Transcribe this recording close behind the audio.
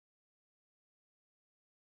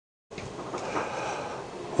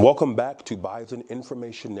Welcome back to Bison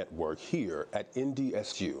Information Network here at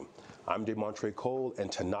NDSU. I'm DeMontre Cole,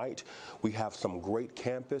 and tonight we have some great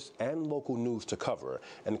campus and local news to cover,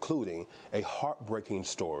 including a heartbreaking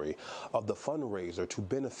story of the fundraiser to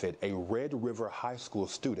benefit a Red River High School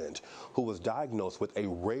student who was diagnosed with a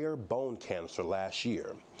rare bone cancer last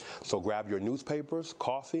year. So grab your newspapers,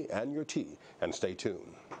 coffee, and your tea, and stay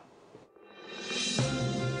tuned.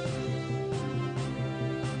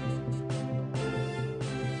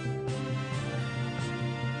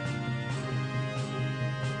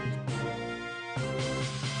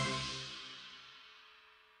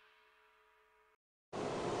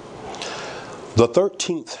 The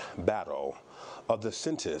 13th battle of the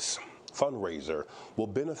Census fundraiser will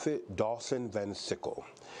benefit Dawson Van Sickle,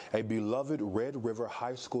 a beloved Red River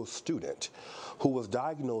High School student who was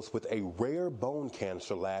diagnosed with a rare bone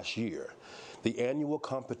cancer last year. The annual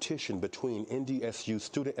competition between NDSU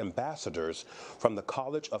student ambassadors from the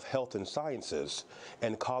College of Health and Sciences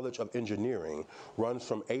and College of Engineering runs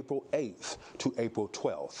from April 8th to April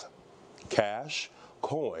 12th. Cash,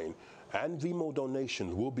 coin, and Venmo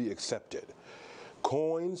donations will be accepted.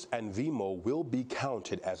 Coins and Venmo will be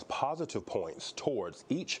counted as positive points towards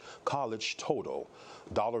each college total.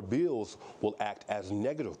 Dollar bills will act as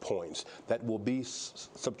negative points that will be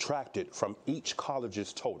subtracted from each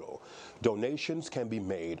college's total. Donations can be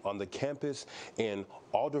made on the campus in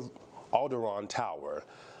Alderon Tower,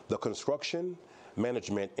 the Construction,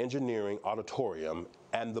 Management, Engineering Auditorium,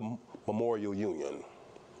 and the Memorial Union.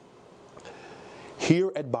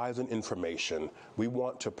 Here at Bison Information, we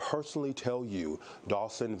want to personally tell you,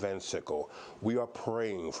 Dawson Van Sickle, we are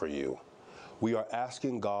praying for you. We are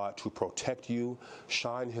asking God to protect you,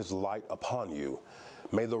 shine his light upon you.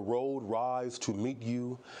 May the road rise to meet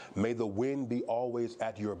you. May the wind be always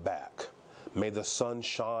at your back. May the sun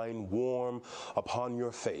shine warm upon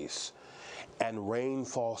your face and rain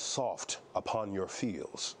fall soft upon your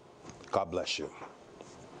fields. God bless you.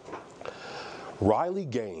 Riley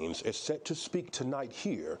Gaines is set to speak tonight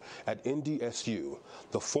here at NDSU.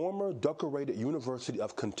 The former decorated University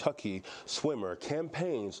of Kentucky swimmer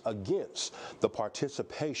campaigns against the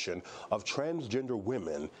participation of transgender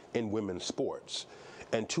women in women's sports.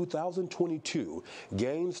 In 2022,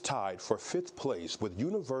 Gaines tied for 5th place with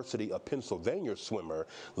University of Pennsylvania swimmer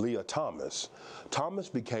Leah Thomas. Thomas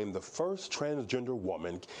became the first transgender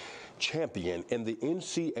woman champion in the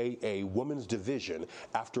NCAA women's division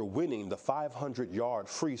after winning the 500-yard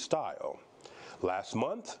freestyle. Last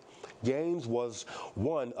month, Gaines was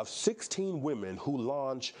one of 16 women who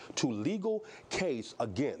launched a legal case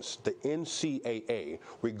against the NCAA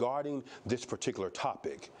regarding this particular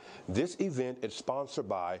topic. This event is sponsored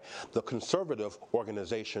by the conservative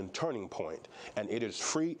organization Turning Point, and it is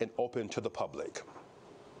free and open to the public.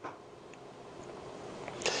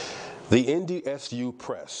 The NDSU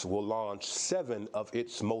Press will launch 7 of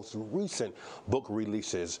its most recent book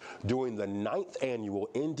releases during the 9th annual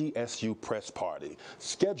NDSU Press Party,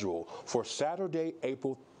 scheduled for Saturday,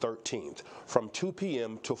 April 13th from 2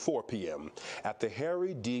 p.m. to 4 p.m. at the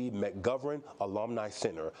Harry D. McGovern Alumni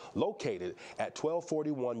Center, located at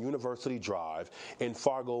 1241 University Drive in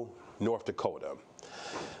Fargo, North Dakota.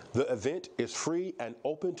 The event is free and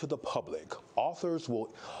open to the public. Authors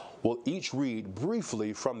will each read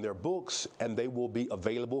briefly from their books, and they will be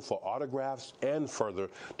available for autographs and further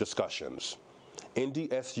discussions.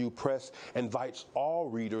 NDSU Press invites all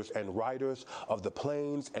readers and writers of the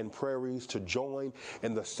Plains and Prairies to join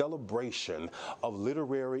in the celebration of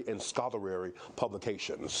literary and scholarly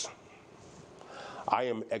publications. I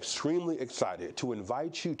am extremely excited to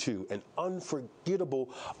invite you to an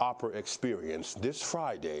unforgettable opera experience this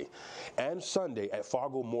Friday and Sunday at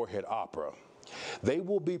Fargo Moorhead Opera. They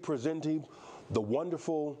will be presenting the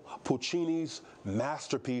wonderful Puccini's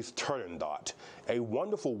masterpiece Turandot, a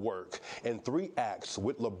wonderful work in 3 acts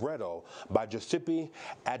with libretto by Giuseppe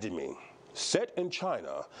Adami. Set in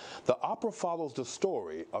China, the opera follows the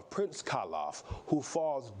story of Prince Kalaf, who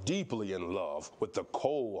falls deeply in love with the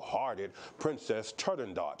cold-hearted Princess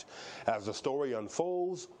Turandot. As the story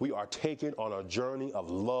unfolds, we are taken on a journey of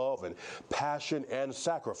love and passion and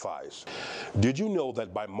sacrifice. Did you know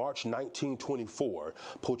that by March 1924,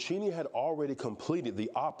 Puccini had already completed the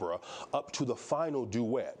opera up to the final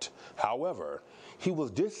duet? However, he was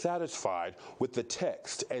dissatisfied with the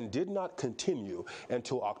text and did not continue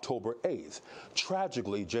until October 8th.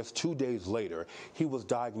 Tragically, just 2 days later, he was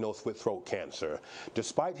diagnosed with throat cancer.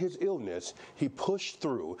 Despite his illness, he pushed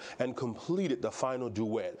through and completed the final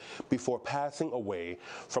duet before passing away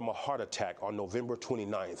from a heart attack on November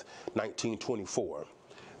 29th, 1924.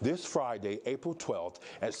 this Friday, April 12th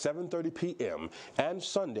at 7:30 p.m. and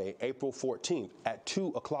Sunday, April 14th at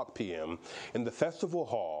 2 o'clock p.m. in the Festival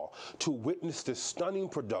Hall to witness this stunning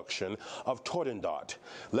production of Turandot.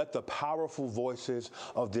 Let the powerful voices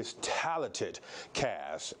of this talented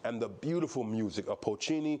cast and the beautiful music of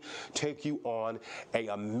Puccini take you on an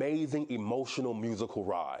amazing emotional musical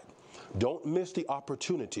ride. Don't miss the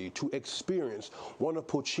opportunity to experience one of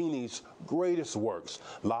Puccini's greatest works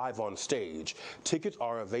live on stage. Tickets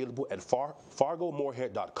are available at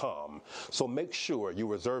fargomorehead.com, so make sure you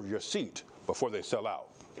reserve your seat before they sell out.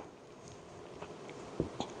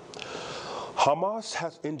 Hamas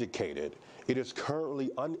has indicated it is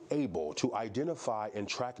currently unable to identify and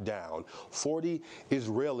track down 40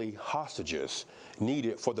 Israeli hostages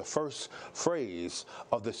needed for the first phase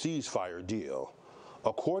of the ceasefire deal.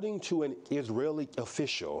 According to an Israeli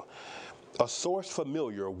official, a source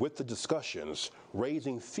familiar with the discussions,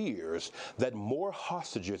 raising fears that more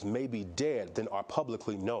hostages may be dead than are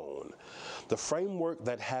publicly known. The framework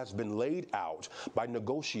that has been laid out by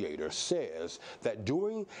negotiators says that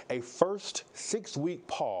during a first 6-week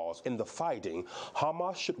pause in the fighting,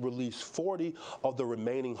 Hamas should release 40 of the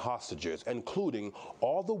remaining hostages, including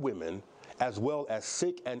all the women as well as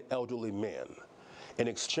sick and elderly men. In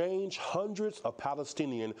exchange, hundreds of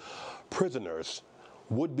Palestinian prisoners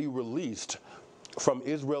would be released from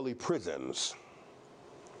Israeli prisons.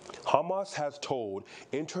 Hamas has told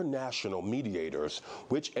international mediators,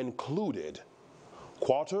 which included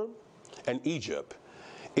Qatar and Egypt,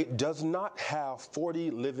 it does not have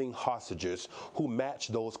 40 living hostages who match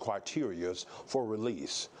those criteria for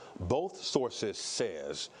release. Both sources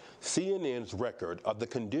says CNN's record of the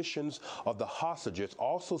conditions of the hostages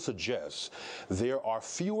also suggests there are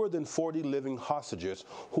fewer than 40 living hostages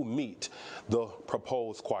who meet the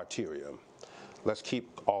proposed criteria. Let's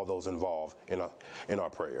keep all those involved in our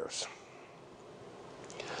prayers.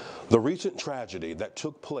 The recent tragedy that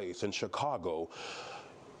took place in Chicago,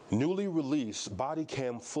 newly released body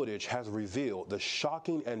cam footage has revealed the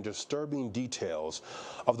shocking and disturbing details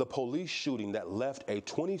of the police shooting that left a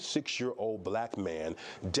 26-year-old black man,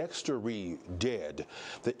 Dexter Reed, dead.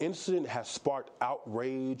 The incident has sparked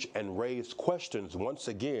outrage and raised questions once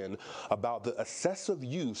again about the excessive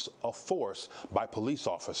use of force by police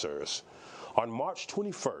officers. On March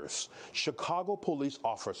 21st, Chicago police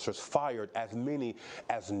officers fired as many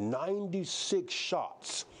as 96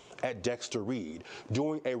 shots at Dexter Reed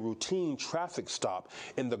during a routine traffic stop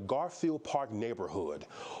in the Garfield Park neighborhood.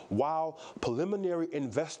 While preliminary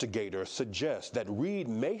investigators suggest that Reed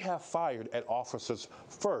may have fired at officers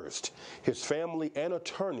first, his family and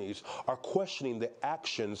attorneys are questioning the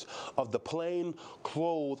actions of the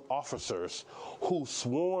plain-clothes officers who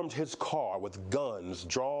swarmed his car with guns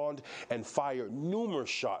drawn and fired numerous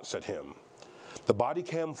shots at him. The body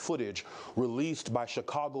cam footage released by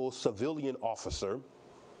Chicago's civilian officer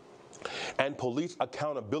and police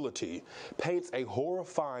accountability paints a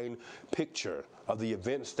horrifying picture of the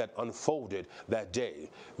events that unfolded that day.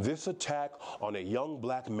 This attack on a young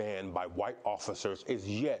black man by white officers is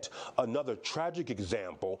yet another tragic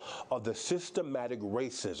example of the systematic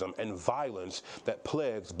racism and violence that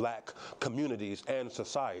plagues black communities and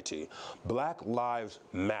society. Black lives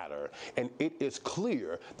matter, and it is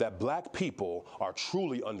clear that black people are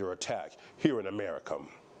truly under attack here in America.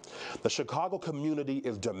 The Chicago community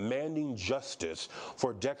is demanding justice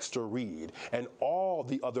for Dexter Reed and all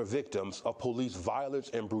the other victims of police violence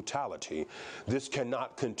and brutality. This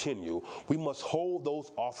cannot continue. We must hold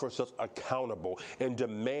those officers accountable and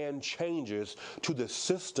demand changes to the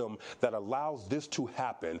system that allows this to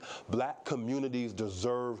happen. Black communities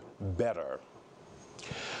deserve better.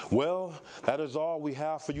 Well, that is all we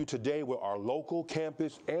have for you today with our local,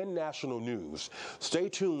 campus, and national news. Stay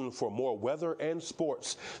tuned for more weather and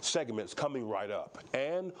sports segments coming right up,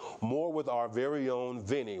 and more with our very own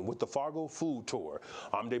Vinny with the Fargo Food Tour.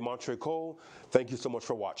 I'm DeMontre Cole. Thank you so much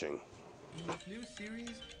for watching. This new series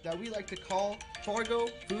that we like to call Fargo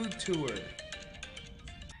Food Tour.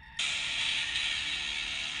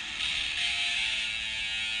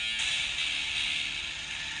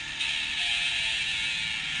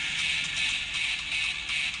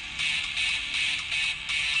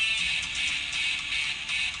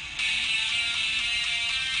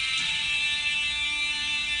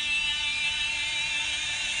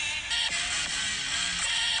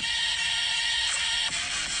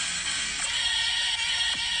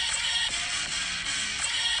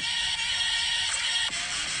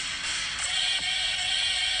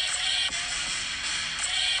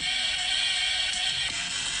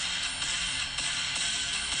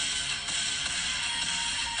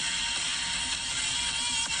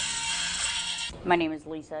 My name is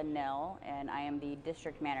Lisa Nell, and I am the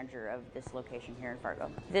district manager of this location here in Fargo.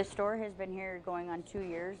 This store has been here going on 2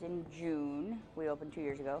 years. In June, we opened 2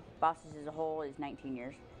 years ago. Bosses as a whole is 19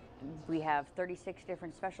 years. We have 36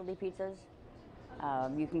 different specialty pizzas.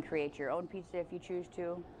 You can create your own pizza if you choose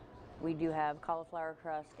to. We do have cauliflower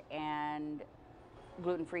crust and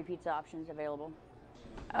gluten-free pizza options available.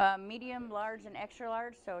 Medium, large, and extra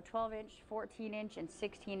large, so 12-inch, 14-inch, and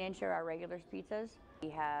 16-inch are our regular pizzas. We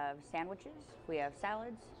have sandwiches, we have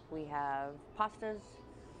salads, we have pastas,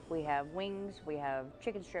 we have wings, we have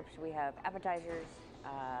chicken strips, we have appetizers,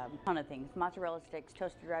 a ton of things. Mozzarella sticks,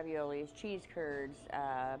 toasted raviolis, cheese curds,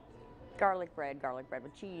 garlic bread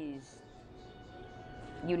with cheese.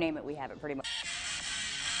 You name it, we have it pretty much.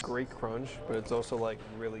 Great crunch, but it's also like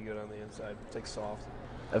really good on the inside. It's like soft.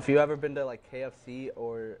 If you ever been to like KFC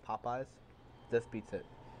or Popeyes, this beats it,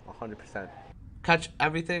 100%. Catch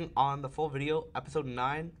everything on the full video, episode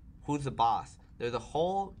 9, Who's the Boss? There's a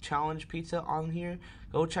whole challenge pizza on here.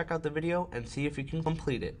 Go check out the video and see if you can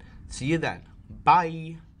complete it. See you then.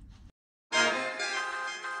 Bye.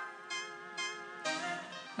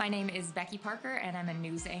 My name is Becky Parker, and I'm a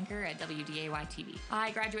news anchor at WDAY-TV. I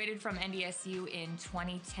graduated from NDSU in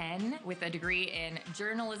 2010 with a degree in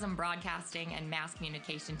journalism, broadcasting, and mass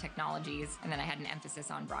communication technologies, and then I had an emphasis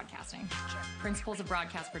on broadcasting. Principles of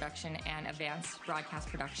broadcast production and advanced broadcast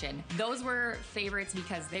production. Those were favorites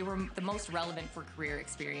because they were the most relevant for career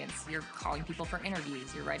experience. You're calling people for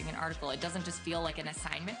interviews, you're writing an article. It doesn't just feel like an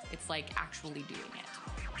assignment, it's like actually doing it.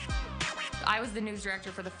 I was the news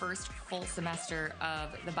director for the first full semester of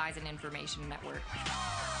the Bison Information Network.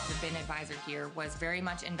 The BIN advisor here was very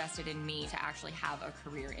much invested in me to actually have a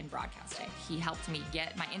career in broadcasting. He helped me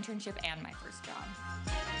get my internship and my first job.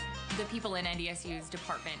 The people in NDSU's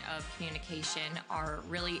Department of Communication are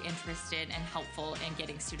really interested and helpful in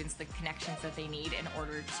getting students the connections that they need in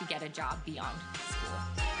order to get a job beyond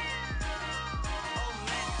school.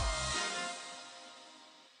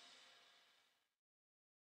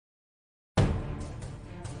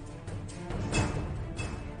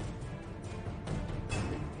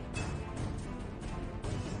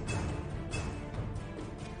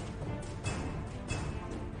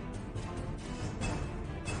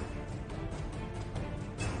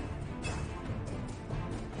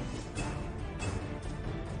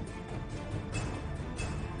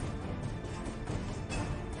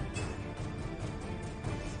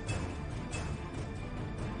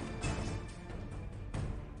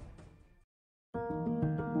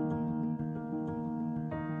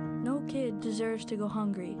 No kid deserves to go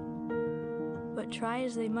hungry, but try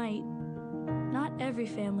as they might, not every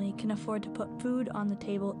family can afford to put food on the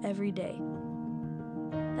table every day.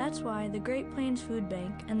 That's why the Great Plains Food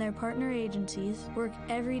Bank and their partner agencies work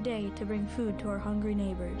every day to bring food to our hungry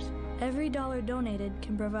neighbors. Every dollar donated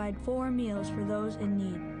can provide 4 meals for those in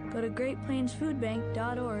need. Go to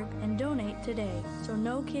greatplainsfoodbank.org and donate today so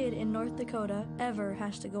no kid in North Dakota ever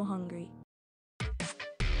has to go hungry.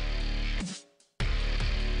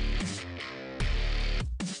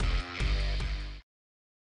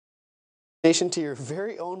 Nation, to your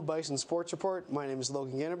very own Bison Sports Report. My name is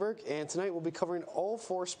Logan Ganneberg, and tonight we'll be covering all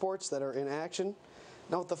 4 sports that are in action.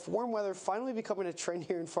 Now, with the warm weather finally becoming a trend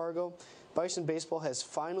here in Fargo, Bison baseball has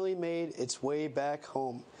finally made its way back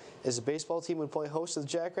home, as the baseball team would play host to the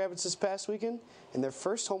Jackrabbits this past weekend in their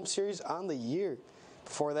first home series on the year.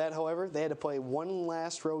 Before that, however, they had to play one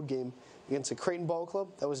last road game against a Creighton ball club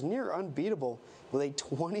that was near unbeatable, with a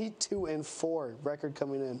 22-4 record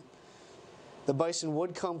coming in. The Bison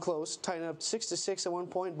would come close, tying up 6-6 at one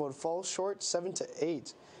point, but would fall short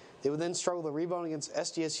 7-8. They would then struggle to rebound against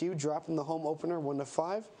NDSU, dropping the home opener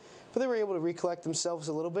 1-5, but they were able to recollect themselves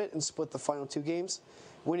a little bit and split the final 2 games,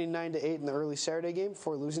 winning 9-8 in the early Saturday game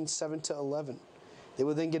before losing 7-11. They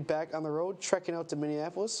would then get back on the road, trekking out to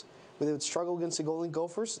Minneapolis, where they would struggle against the Golden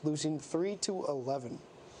Gophers, losing 3-11.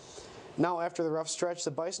 Now, after the rough stretch,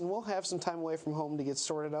 the Bison will have some time away from home to get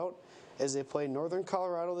sorted out, as they play Northern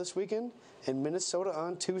Colorado this weekend and Minnesota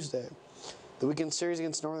on Tuesday. The weekend series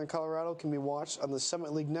against Northern Colorado can be watched on the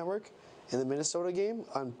Summit League Network and the Minnesota game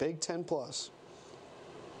on Big Ten Plus.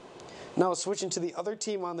 Now, switching to the other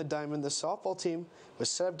team on the diamond, the softball team was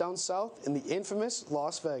set up down south in the infamous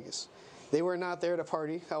Las Vegas. They were not there to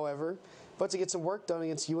party, however, but to get some work done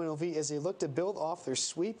against UNLV as they look to build off their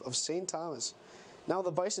sweep of St. Thomas. Now,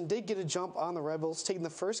 the Bison did get a jump on the Rebels, taking the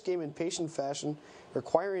first game in patient fashion,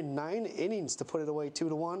 requiring 9 innings to put it away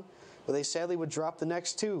 2-1, but they sadly would drop the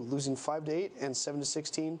next 2, losing 5-8 and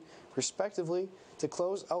 7-16, respectively, to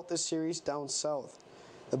close out this series down south.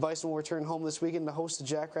 The Bison will return home this weekend to host the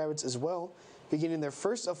Jackrabbits as well, beginning their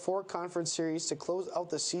first of 4 conference series to close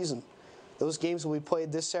out the season. Those games will be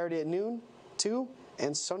played this Saturday at noon, 2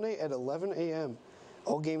 and Sunday at 11 a.m.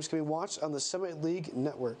 All games can be watched on the Summit League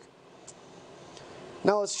Network.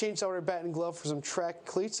 Now let's change out our bat and glove for some track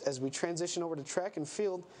cleats as we transition over to track and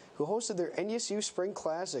field, who hosted their NDSU Spring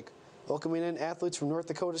Classic, welcoming in athletes from North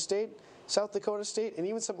Dakota State, South Dakota State, and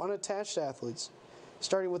even some unattached athletes.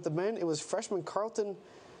 Starting with the men, it was freshman Carlton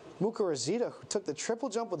Mukarazita who took the triple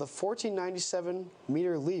jump with a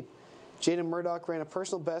 14.97-meter leap. Jaden Murdoch ran a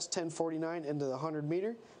personal best 10.49 into the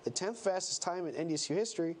 100-meter, the 10th fastest time in NDSU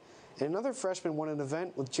history, and another freshman won an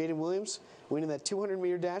event with Jaden Williams winning that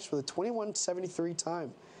 200-meter dash with a 21.73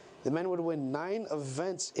 time. The men would win 9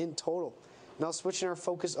 events in total. Now switching our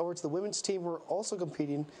focus over to the women's team who are also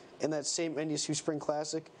competing in that same NDSU Spring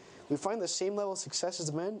Classic, we find the same level of success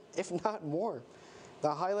as the men, if not more.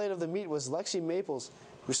 The highlight of the meet was Lexi Maples,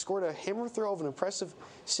 who scored a hammer throw of an impressive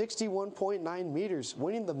 61.9 meters,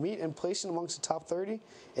 winning the meet and placing amongst the top 30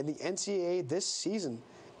 in the NCAA this season.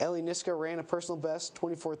 Ellie Niska ran a personal best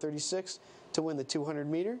 24.36 to win the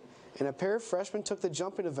 200-meter, and a pair of freshmen took the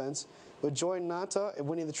jumping events, with Joy Nata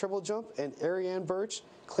winning the triple jump and Ariane Birch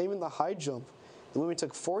claiming the high jump. The women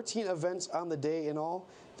took 14 events on the day in all,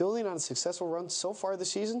 building on a successful run so far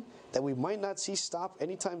this season that we might not see stop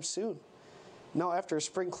anytime soon. Now, after a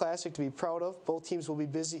spring classic to be proud of, both teams will be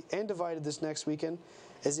busy and divided this next weekend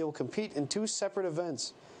as they will compete in 2 separate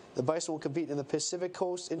events. The Bison will compete in the Pacific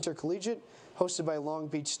Coast Intercollegiate, hosted by Long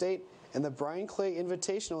Beach State, and the Brian Clay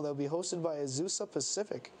Invitational that will be hosted by Azusa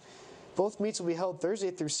Pacific. Both meets will be held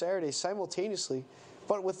Thursday through Saturday simultaneously,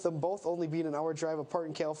 but with them both only being an hour drive apart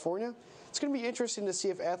in California, it's going to be interesting to see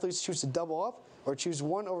if athletes choose to double up or choose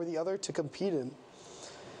one over the other to compete in.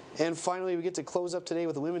 And finally, we get to close up today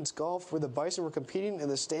with the women's golf, where the Bison were competing in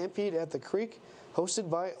the Stampede at the Creek, hosted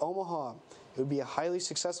by Omaha. It would be a highly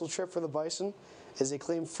successful trip for the Bison, as they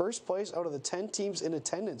claimed first place out of the 10 teams in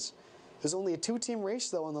attendance. It was only a 2-team race,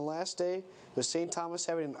 though, on the last day, with St. Thomas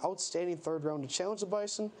having an outstanding third round to challenge the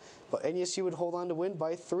Bison, but NDSU would hold on to win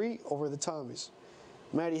by 3 over the Tommies.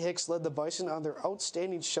 Maddie Hicks led the Bison on their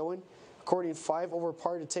outstanding showing, recording 5 over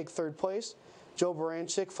par to take third place. Joe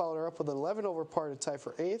Baranchik followed her up with an 11 over par to tie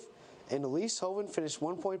for 8th, and Elise Hoven finished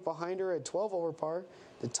 1 point behind her at 12 over par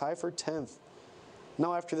to tie for 10th.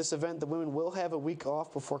 Now after this event, the women will have a week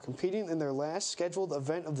off before competing in their last scheduled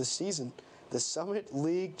event of the season, the Summit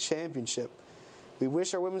League Championship. We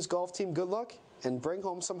wish our women's golf team good luck and bring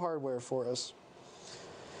home some hardware for us.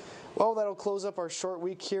 Well, that'll close up our short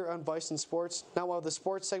week here on Bison Sports. Now, while the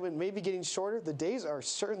sports segment may be getting shorter, the days are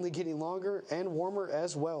certainly getting longer and warmer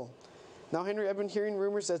as well. Now, Henry, I've been hearing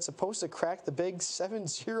rumors that it's supposed to crack the big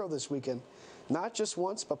 7-0 this weekend. Not just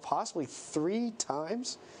once, but possibly 3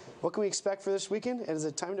 times. What can we expect for this weekend? And is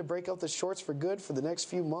it time to break out the shorts for good for the next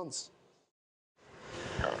few months?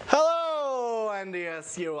 Hello,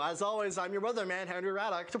 NDSU. As always, I'm your weatherman, Henry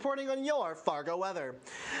Raddock, reporting on your Fargo weather.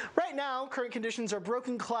 Right now, current conditions are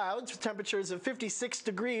broken clouds with temperatures of 56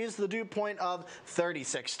 degrees, the dew point of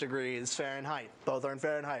 36 degrees Fahrenheit. Both are in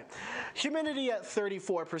Fahrenheit. Humidity at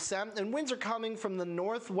 34%, and winds are coming from the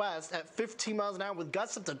northwest at 15 miles an hour with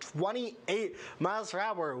gusts up to 28 miles per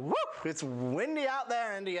hour. Woo! It's windy out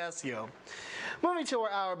there, NDSU. Moving to our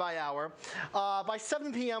hour by hour. By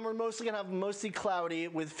 7 p.m., we're mostly going to have mostly cloudy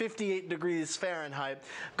with 58 degrees Fahrenheit.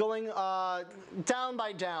 Going down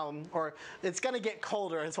by down, or it's going to get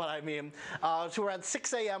colder is what I mean, to around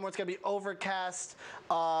 6 a.m. where it's going to be overcast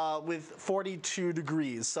with 42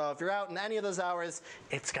 degrees. So if you're out in any of those hours,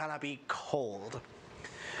 it's going to be cold.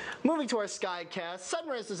 Moving to our skycast,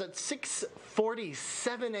 sunrise is at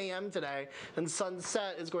 6:47 a.m. today, and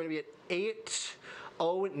sunset is going to be at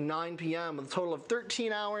 8:09 p.m. with a total of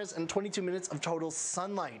 13 hours and 22 minutes of total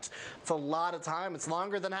sunlight. It's a lot of time. It's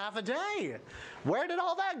longer than half a day. Where did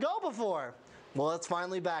all that go before? Well, it's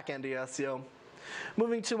finally back, NDSU.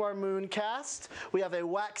 Moving to our mooncast, we have a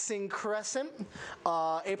waxing crescent.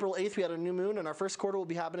 April 8th, we had a new moon, and our first quarter will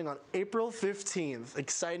be happening on April 15th.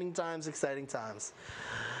 Exciting times, exciting times.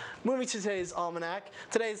 Moving to today's almanac.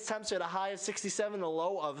 Today's temps are at a high of 67 and a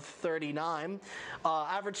low of 39.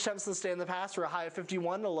 Average temps this day in the past were a high of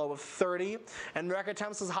 51 and a low of 30. And record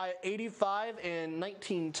temps was a high of 85 in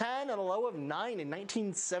 1910 and a low of 9 in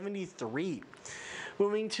 1973.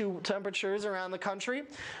 Moving to temperatures around the country.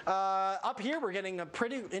 Up here, we're getting a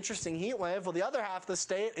pretty interesting heat wave, while the other half of the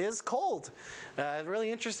state is cold.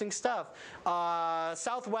 Really interesting stuff.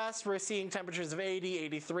 Southwest, we're seeing temperatures of 80,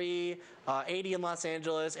 83, 80 in Los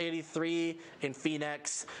Angeles, 83 in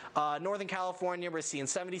Phoenix. Northern California, we're seeing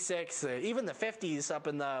 76, even the 50s up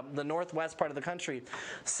in the northwest part of the country.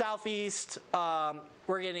 Southeast,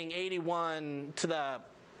 we're getting 81 to the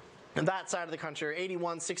that side of the country,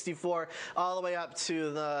 81, 64, all the way up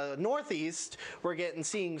to the northeast. We're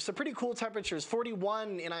seeing some pretty cool temperatures,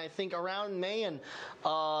 41 in I think around May and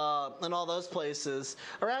all those places.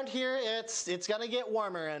 Around here, it's gonna get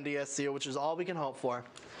warmer, NDSU, which is all we can hope for.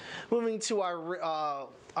 Moving to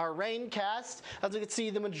our rain cast. As you can see,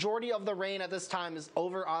 the majority of the rain at this time is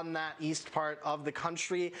over on that east part of the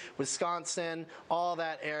country, Wisconsin, all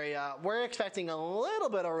that area. We're expecting a little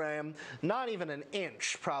bit of rain, not even an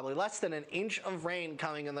inch, probably less than an inch of rain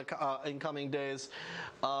coming in the incoming days,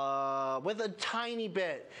 with a tiny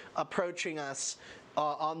bit approaching us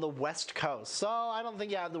on the west coast. So I don't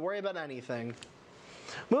think you have to worry about anything.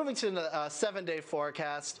 Moving to the 7-day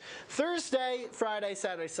forecast. Thursday, Friday,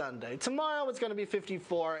 Saturday, Sunday. Tomorrow it's going to be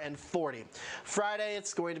 54 and 40. Friday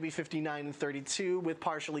it's going to be 59 and 32 with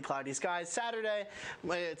partially cloudy skies. Saturday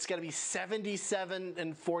it's going to be 77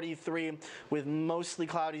 and 43 with mostly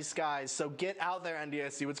cloudy skies. So get out there,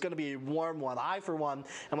 NDSU. It's going to be a warm one. I, for one,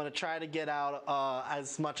 am going to try to get out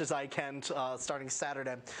as much as I can starting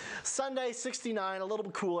Saturday. Sunday, 69, a little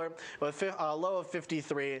bit cooler with a low of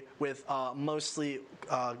 53 with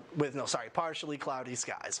partially cloudy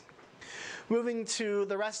skies. Moving to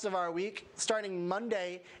the rest of our week, starting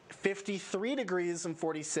Monday, 53 degrees and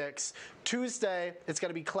 46. Tuesday, it's going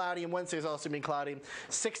to be cloudy, and Wednesday is also going to be cloudy,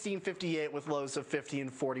 60 and 58 with lows of 50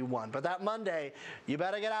 and 41. But that Monday, you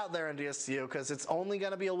better get out there, NDSU, because it's only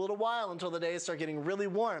going to be a little while until the days start getting really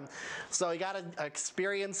warm. So you got to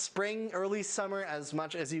experience spring, early summer as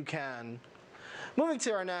much as you can. Moving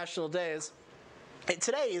to our national days.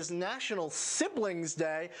 Today is National Siblings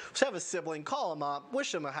Day. So have a sibling, call them up,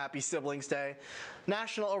 wish them a happy Siblings Day.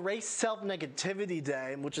 National Erase Self-Negativity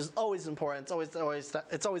Day, which is always important.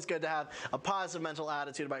 It's always good to have a positive mental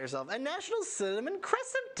attitude about yourself. And National Cinnamon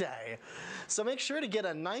Crescent Day. So make sure to get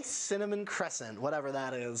a nice cinnamon crescent, whatever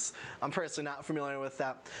that is. I'm personally not familiar with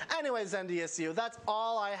that. Anyways, NDSU, that's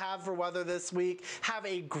all I have for weather this week. Have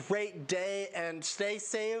a great day and stay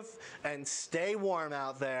safe and stay warm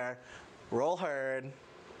out there. Roll Herd.